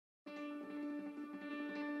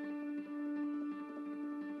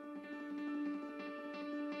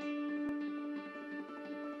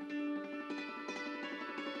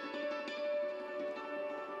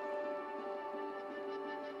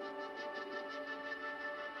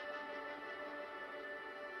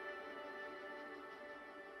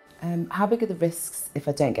How big are the risks if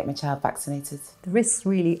I don't get my child vaccinated? The risks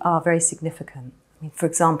really are very significant. For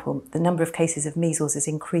example, the number of cases of measles is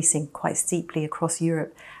increasing quite steeply across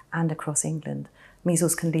Europe and across England.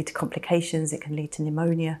 Measles can lead to complications, it can lead to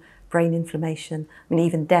pneumonia, brain inflammation,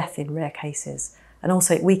 even death in rare cases. And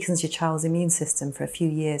also it weakens your child's immune system for a few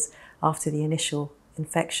years after the initial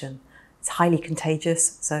infection. It's highly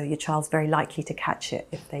contagious, so your child's very likely to catch it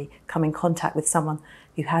if they come in contact with someone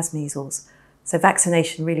who has measles. So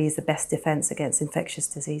vaccination really is the best defence against infectious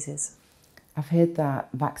diseases. I've heard that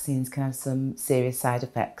vaccines can have some serious side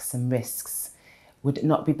effects and risks. Would it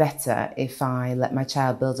not be better if I let my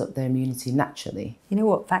child build up their immunity naturally? You know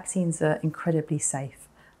what? Vaccines are incredibly safe.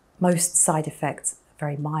 Most side effects are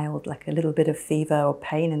very mild, like a little bit of fever or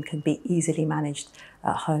pain, and can be easily managed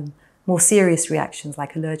at home. More serious reactions,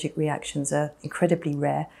 like allergic reactions, are incredibly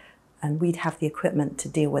rare, and we'd have the equipment to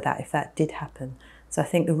deal with that if that did happen. So I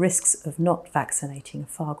think the risks of not vaccinating are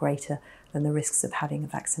far greater than the risks of having a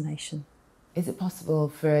vaccination. Is it possible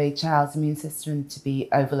for a child's immune system to be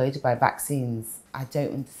overloaded by vaccines? I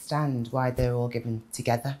don't understand why they're all given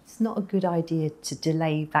together. It's not a good idea to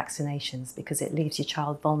delay vaccinations because it leaves your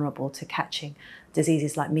child vulnerable to catching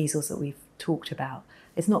diseases like measles that we've talked about.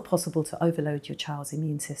 It's not possible to overload your child's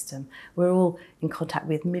immune system. We're all in contact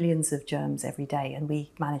with millions of germs every day, and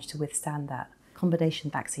we manage to withstand that.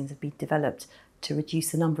 Combination vaccines have been developed to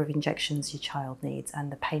reduce the number of injections your child needs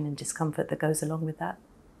and the pain and discomfort that goes along with that.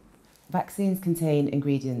 Vaccines contain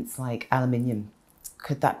ingredients like aluminium.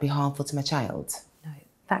 Could that be harmful to my child? No,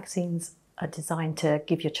 vaccines are designed to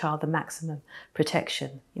give your child the maximum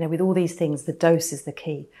protection. With all these things, the dose is the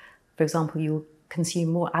key. For example, you'll consume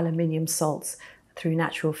more aluminium salts through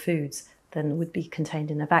natural foods than would be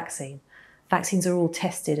contained in a vaccine. Vaccines are all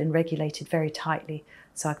tested and regulated very tightly,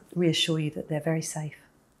 so I reassure you that they're very safe.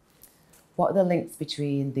 What are the links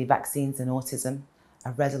between the vaccines and autism?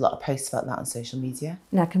 I've read a lot of posts about that on social media.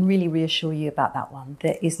 Now, I can really reassure you about that one.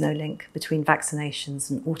 There is no link between vaccinations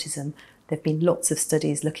and autism. There have been lots of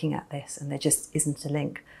studies looking at this, and there just isn't a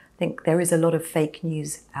link. I think there is a lot of fake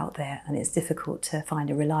news out there, and it's difficult to find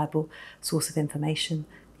a reliable source of information.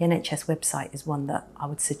 The NHS website is one that I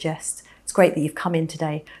would suggest. It's great that you've come in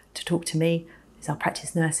today to talk to me. There's our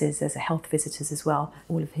practice nurses, there's our health visitors as well,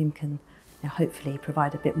 all of whom can hopefully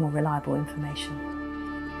provide a bit more reliable information.